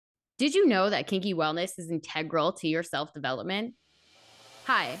Did you know that kinky wellness is integral to your self-development?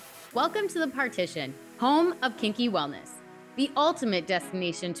 Hi, welcome to The Partition, home of kinky wellness, the ultimate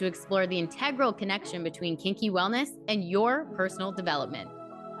destination to explore the integral connection between kinky wellness and your personal development.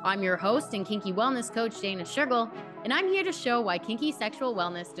 I'm your host and kinky wellness coach, Dana Schurgel, and I'm here to show why kinky sexual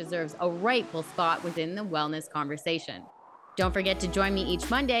wellness deserves a rightful spot within the wellness conversation. Don't forget to join me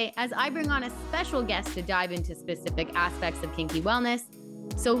each Monday as I bring on a special guest to dive into specific aspects of kinky wellness.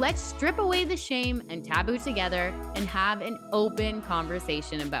 So let's strip away the shame and taboo together and have an open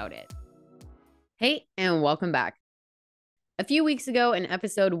conversation about it. Hey, and welcome back. A few weeks ago in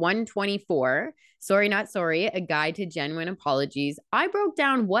episode 124, Sorry Not Sorry, A Guide to Genuine Apologies, I broke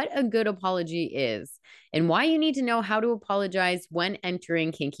down what a good apology is and why you need to know how to apologize when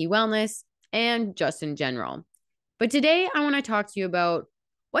entering kinky wellness and just in general. But today I want to talk to you about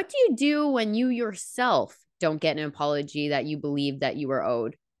what do you do when you yourself don't get an apology that you believe that you were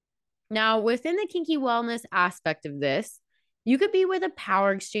owed. Now, within the kinky wellness aspect of this, you could be with a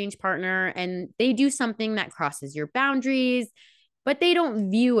power exchange partner and they do something that crosses your boundaries, but they don't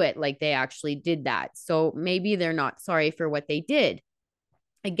view it like they actually did that. So maybe they're not sorry for what they did.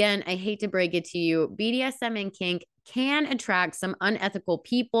 Again, I hate to break it to you, BDSM and kink can attract some unethical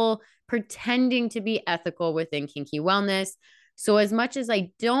people pretending to be ethical within kinky wellness. So, as much as I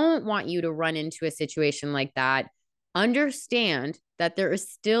don't want you to run into a situation like that, understand that there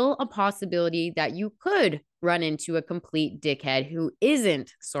is still a possibility that you could run into a complete dickhead who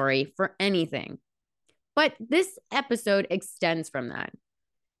isn't sorry for anything. But this episode extends from that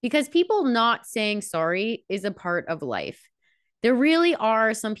because people not saying sorry is a part of life. There really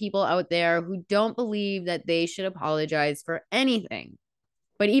are some people out there who don't believe that they should apologize for anything.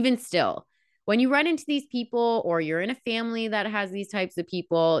 But even still, when you run into these people or you're in a family that has these types of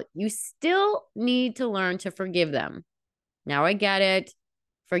people, you still need to learn to forgive them. Now, I get it.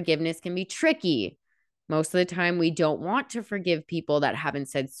 Forgiveness can be tricky. Most of the time, we don't want to forgive people that haven't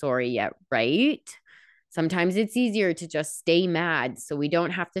said sorry yet, right? Sometimes it's easier to just stay mad so we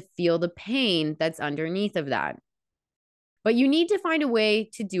don't have to feel the pain that's underneath of that. But you need to find a way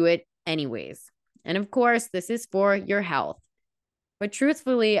to do it anyways. And of course, this is for your health. But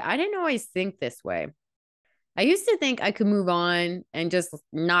truthfully, I didn't always think this way. I used to think I could move on and just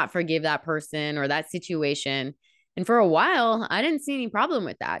not forgive that person or that situation. And for a while, I didn't see any problem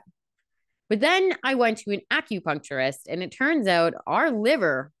with that. But then I went to an acupuncturist, and it turns out our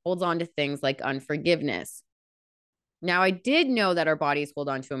liver holds on to things like unforgiveness. Now, I did know that our bodies hold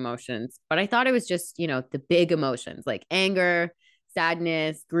on to emotions, but I thought it was just, the big emotions like anger,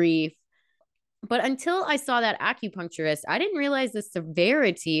 sadness, grief. But until I saw that acupuncturist, I didn't realize the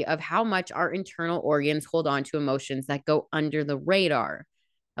severity of how much our internal organs hold on to emotions that go under the radar.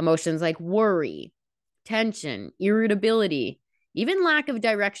 Emotions like worry, tension, irritability, even lack of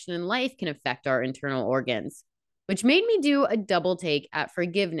direction in life can affect our internal organs, which made me do a double take at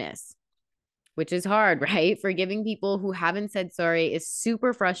forgiveness, which is hard, right? Forgiving people who haven't said sorry is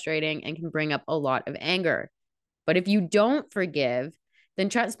super frustrating and can bring up a lot of anger. But if you don't forgive, then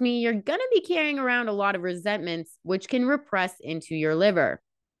trust me, you're going to be carrying around a lot of resentments, which can repress into your liver.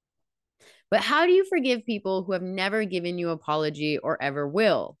 But how do you forgive people who have never given you an apology or ever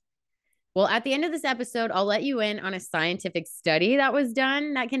will? Well, at the end of this episode, I'll let you in on a scientific study that was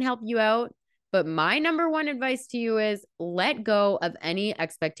done that can help you out. But my number one advice to you is let go of any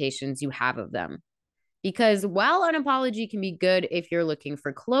expectations you have of them. Because while an apology can be good if you're looking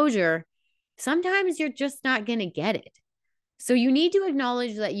for closure, sometimes you're just not going to get it. So you need to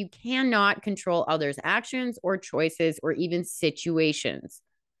acknowledge that you cannot control others' actions or choices or even situations.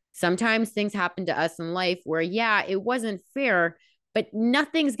 Sometimes things happen to us in life where, yeah, it wasn't fair, but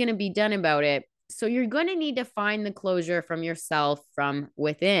nothing's going to be done about it. So you're going to need to find the closure from yourself from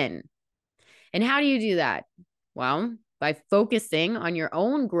within. And how do you do that? Well, by focusing on your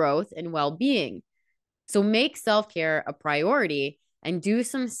own growth and well-being. So make self-care a priority and do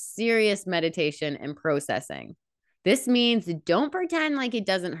some serious meditation and processing. This means don't pretend like it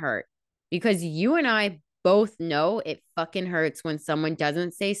doesn't hurt, because you and I both know it fucking hurts when someone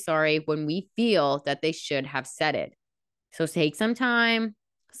doesn't say sorry when we feel that they should have said it. So take some time,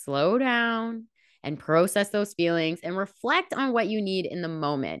 slow down, and process those feelings and reflect on what you need in the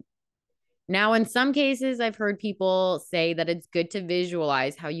moment. Now, in some cases, I've heard people say that it's good to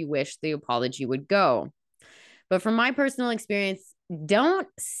visualize how you wish the apology would go. But from my personal experience, don't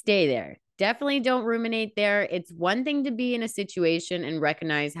stay there. Definitely don't ruminate there. It's one thing to be in a situation and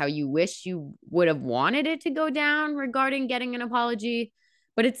recognize how you wish you would have wanted it to go down regarding getting an apology.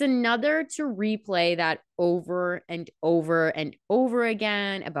 But it's another to replay that over and over and over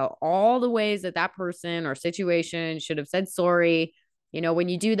again about all the ways that that person or situation should have said sorry When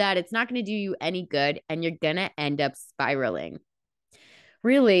you do that, it's not going to do you any good and you're going to end up spiraling.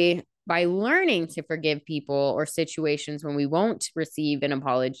 Really, by learning to forgive people or situations when we won't receive an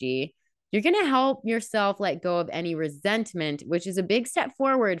apology, you're going to help yourself let go of any resentment, which is a big step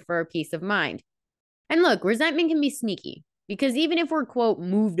forward for our peace of mind. And look, resentment can be sneaky because even if we're, quote,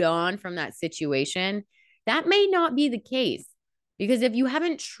 moved on from that situation, that may not be the case. Because if you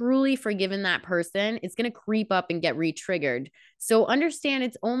haven't truly forgiven that person, it's going to creep up and get re-triggered. So understand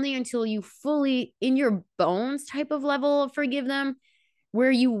it's only until you fully, in your bones type of level, forgive them,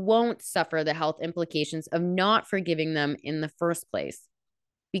 where you won't suffer the health implications of not forgiving them in the first place.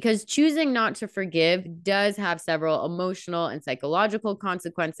 Because choosing not to forgive does have several emotional and psychological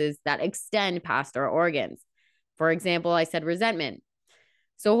consequences that extend past our organs. For example, I said resentment.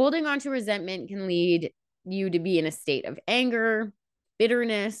 So holding on to resentment can lead you to be in a state of anger,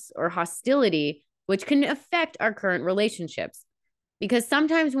 bitterness, or hostility, which can affect our current relationships. Because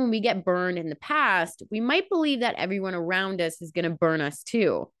sometimes when we get burned in the past, we might believe that everyone around us is going to burn us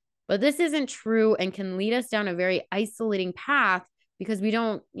too. But this isn't true and can lead us down a very isolating path because we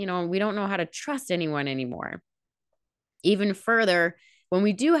don't know how to trust anyone anymore. Even further, when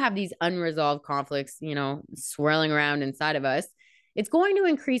we do have these unresolved conflicts, swirling around inside of us, it's going to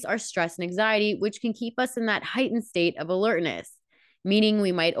increase our stress and anxiety, which can keep us in that heightened state of alertness, meaning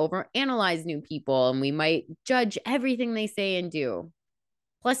we might overanalyze new people and we might judge everything they say and do.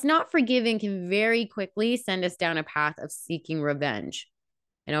 Plus, not forgiving can very quickly send us down a path of seeking revenge.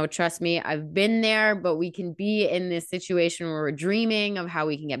 Trust me, I've been there, but we can be in this situation where we're dreaming of how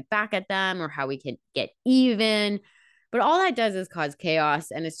we can get back at them or how we can get even. But all that does is cause chaos,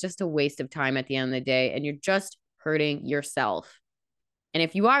 and it's just a waste of time at the end of the day, and you're just hurting yourself. And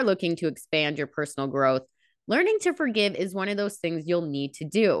if you are looking to expand your personal growth, learning to forgive is one of those things you'll need to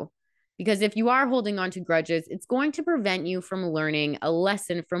do. Because if you are holding on to grudges, it's going to prevent you from learning a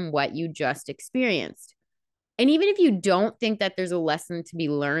lesson from what you just experienced. And even if you don't think that there's a lesson to be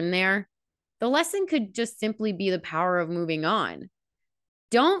learned there, the lesson could just simply be the power of moving on.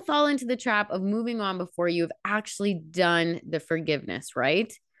 Don't fall into the trap of moving on before you've actually done the forgiveness,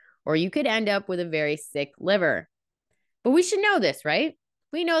 right? Or you could end up with a very sick liver. But we should know this, right?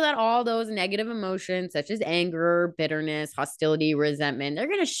 We know that all those negative emotions, such as anger, bitterness, hostility, resentment, they're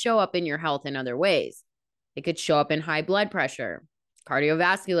going to show up in your health in other ways. It could show up in high blood pressure,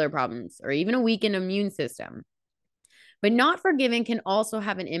 cardiovascular problems, or even a weakened immune system. But not forgiving can also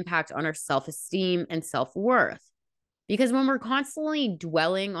have an impact on our self-esteem and self-worth. Because when we're constantly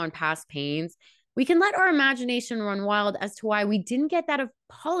dwelling on past pains, we can let our imagination run wild as to why we didn't get that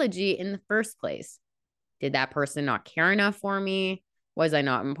apology in the first place. Did that person not care enough for me? Was I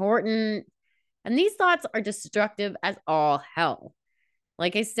not important? And these thoughts are destructive as all hell.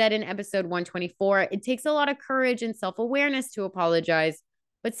 Like I said in episode 124, it takes a lot of courage and self-awareness to apologize,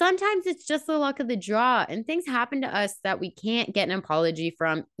 but sometimes it's just the luck of the draw and things happen to us that we can't get an apology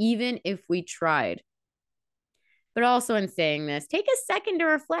from, even if we tried. But also in saying this, take a second to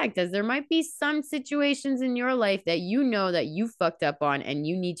reflect, as there might be some situations in your life that you know that you fucked up on and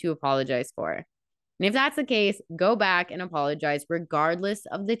you need to apologize for. And if that's the case, go back and apologize regardless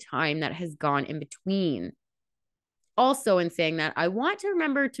of the time that has gone in between. Also, in saying that, I want to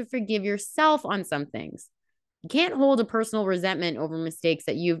remember to forgive yourself on some things. You can't hold a personal resentment over mistakes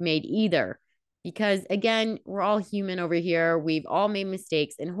that you've made either. Because again, we're all human over here. We've all made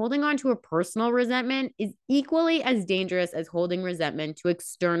mistakes, and holding on to a personal resentment is equally as dangerous as holding resentment to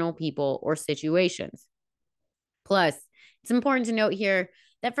external people or situations. Plus, it's important to note here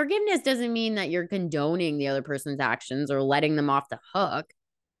that forgiveness doesn't mean that you're condoning the other person's actions or letting them off the hook.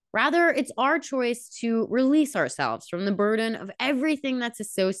 Rather, it's our choice to release ourselves from the burden of everything that's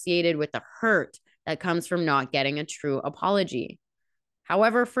associated with the hurt that comes from not getting a true apology.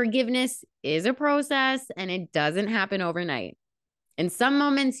 However, forgiveness is a process and it doesn't happen overnight. In some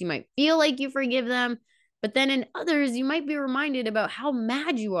moments, you might feel like you forgive them, but then in others, you might be reminded about how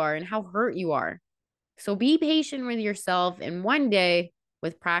mad you are and how hurt you are. So be patient with yourself, and one day,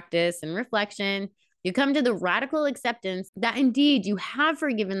 with practice and reflection, you come to the radical acceptance that indeed you have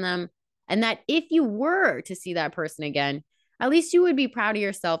forgiven them, and that if you were to see that person again, at least you would be proud of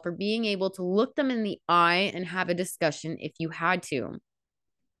yourself for being able to look them in the eye and have a discussion if you had to.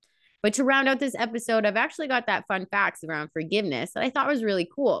 But to round out this episode, I've actually got that fun facts around forgiveness that I thought was really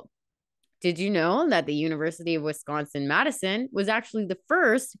cool. Did you know that the University of Wisconsin-Madison was actually the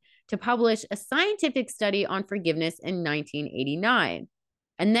first to publish a scientific study on forgiveness in 1989?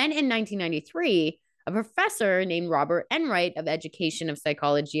 And then in 1993, a professor named Robert Enright of Education of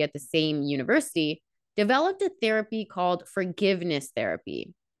Psychology at the same university developed a therapy called forgiveness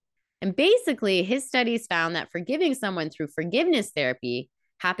therapy. And basically, his studies found that forgiving someone through forgiveness therapy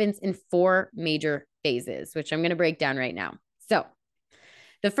happens in 4 major phases, which I'm going to break down right now. So,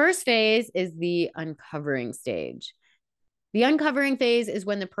 the first phase is the uncovering stage. The uncovering phase is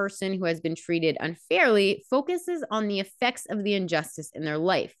when the person who has been treated unfairly focuses on the effects of the injustice in their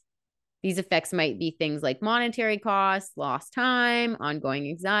life. These effects might be things like monetary costs, lost time, ongoing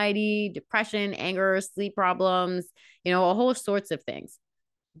anxiety, depression, anger, sleep problems, a whole sorts of things.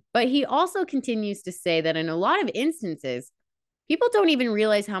 But he also continues to say that in a lot of instances, people don't even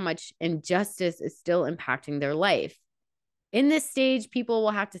realize how much injustice is still impacting their life. In this stage, people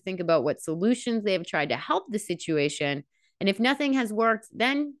will have to think about what solutions they have tried to help the situation. And if nothing has worked,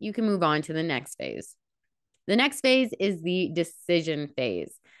 then you can move on to the next phase. The next phase is the decision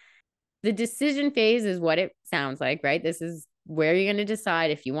phase. The decision phase is what it sounds like, right? This is where you're going to decide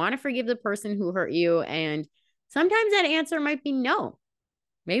if you want to forgive the person who hurt you. And sometimes that answer might be no.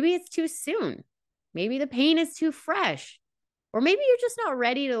 Maybe it's too soon. Maybe the pain is too fresh. Or maybe you're just not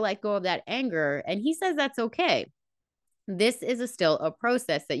ready to let go of that anger. And he says that's okay. This is still a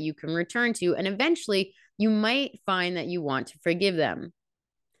process that you can return to. And eventually you might find that you want to forgive them.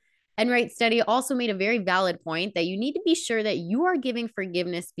 Enright's study also made a very valid point that you need to be sure that you are giving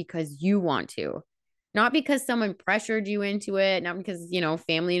forgiveness because you want to, not because someone pressured you into it, not because,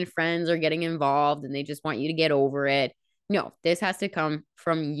 family and friends are getting involved and they just want you to get over it. No, this has to come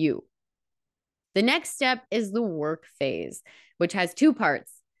from you. The next step is the work phase, which has 2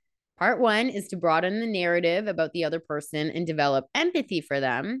 parts. Part 1 is to broaden the narrative about the other person and develop empathy for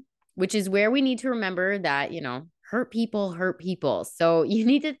them, which is where we need to remember that, hurt people hurt people. So you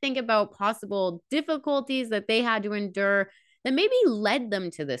need to think about possible difficulties that they had to endure that maybe led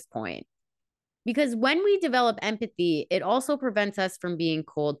them to this point. Because when we develop empathy, it also prevents us from being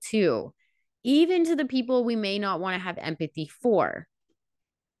cold too, even to the people we may not want to have empathy for.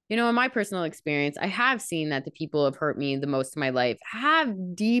 In my personal experience, I have seen that the people who have hurt me the most in my life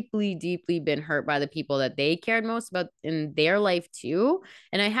have deeply, deeply been hurt by the people that they cared most about in their life too.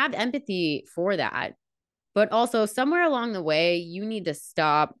 And I have empathy for that. But also, somewhere along the way, you need to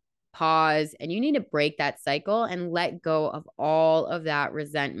stop, pause, and you need to break that cycle and let go of all of that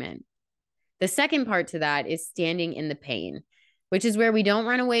resentment. The second part to that is standing in the pain, which is where we don't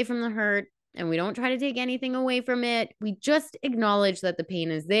run away from the hurt and we don't try to take anything away from it. We just acknowledge that the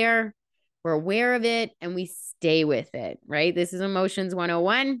pain is there. We're aware of it and we stay with it, right? This is Emotions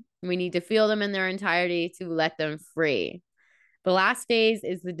 101. We need to feel them in their entirety to let them free. The last phase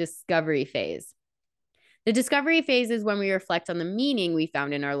is the discovery phase. The discovery phase is when we reflect on the meaning we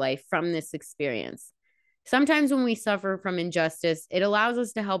found in our life from this experience. Sometimes when we suffer from injustice, it allows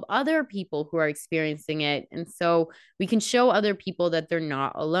us to help other people who are experiencing it. And so we can show other people that they're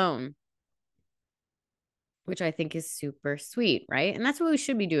not alone, which I think is super sweet, right? And that's what we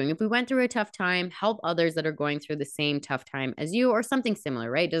should be doing. If we went through a tough time, help others that are going through the same tough time as you or something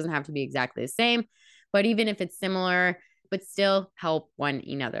similar, right? It doesn't have to be exactly the same, but even if it's similar, but still help one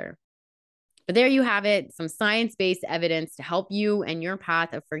another. But there you have it, some science-based evidence to help you and your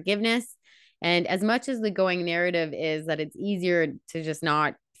path of forgiveness. And as much as the going narrative is that it's easier to just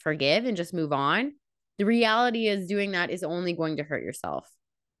not forgive and just move on, the reality is doing that is only going to hurt yourself.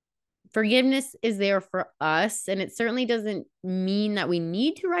 Forgiveness is there for us, and it certainly doesn't mean that we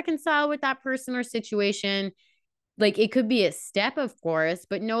need to reconcile with that person or situation. Like, it could be a step, of course,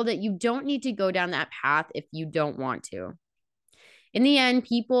 but know that you don't need to go down that path if you don't want to. In the end,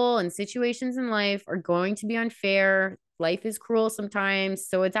 people and situations in life are going to be unfair. Life is cruel sometimes.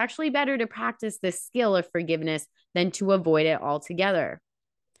 So it's actually better to practice this skill of forgiveness than to avoid it altogether.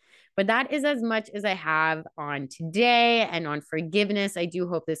 But that is as much as I have on today and on forgiveness. I do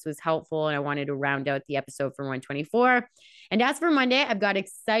hope this was helpful, and I wanted to round out the episode for 124. And as for Monday, I've got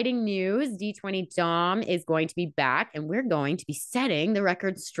exciting news. D20 Dom is going to be back, and we're going to be setting the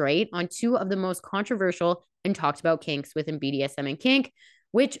record straight on 2 of the most controversial and talked about kinks within BDSM and kink,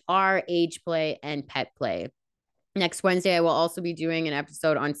 which are age play and pet play. Next Wednesday, I will also be doing an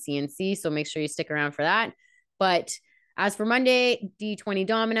episode on CNC, so make sure you stick around for that. But as for Monday, D20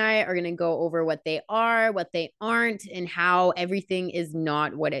 Dom and I are going to go over what they are, what they aren't, and how everything is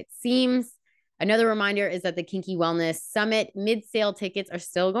not what it seems. Another reminder is that the Kinky Wellness Summit mid-sale tickets are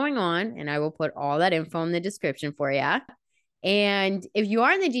still going on, and I will put all that info in the description for you. And if you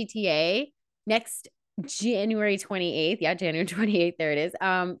are in the GTA, next January 28th, January 28th, there it is.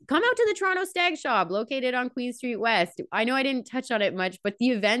 Come out to the Toronto Stag Shop located on Queen Street West. I know I didn't touch on it much, but the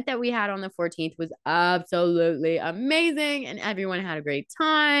event that we had on the 14th was absolutely amazing and everyone had a great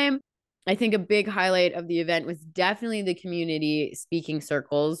time. I think a big highlight of the event was definitely the community speaking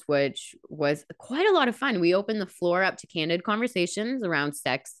circles, which was quite a lot of fun. We opened the floor up to candid conversations around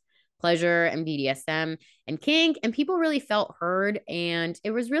sex, pleasure and BDSM and kink, and people really felt heard. And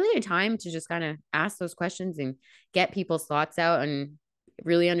it was really a time to just kind of ask those questions and get people's thoughts out and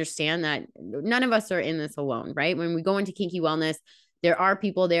really understand that none of us are in this alone, right? When we go into kinky wellness, there are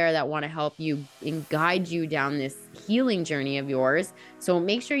people there that want to help you and guide you down this healing journey of yours. So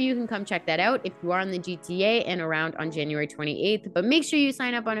make sure you can come check that out if you are in the GTA and around on January 28th. But make sure you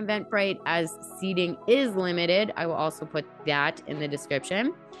sign up on Eventbrite as seating is limited. I will also put that in the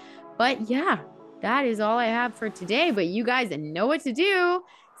description. But yeah, that is all I have for today. But you guys know what to do.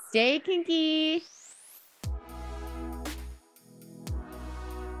 Stay kinky.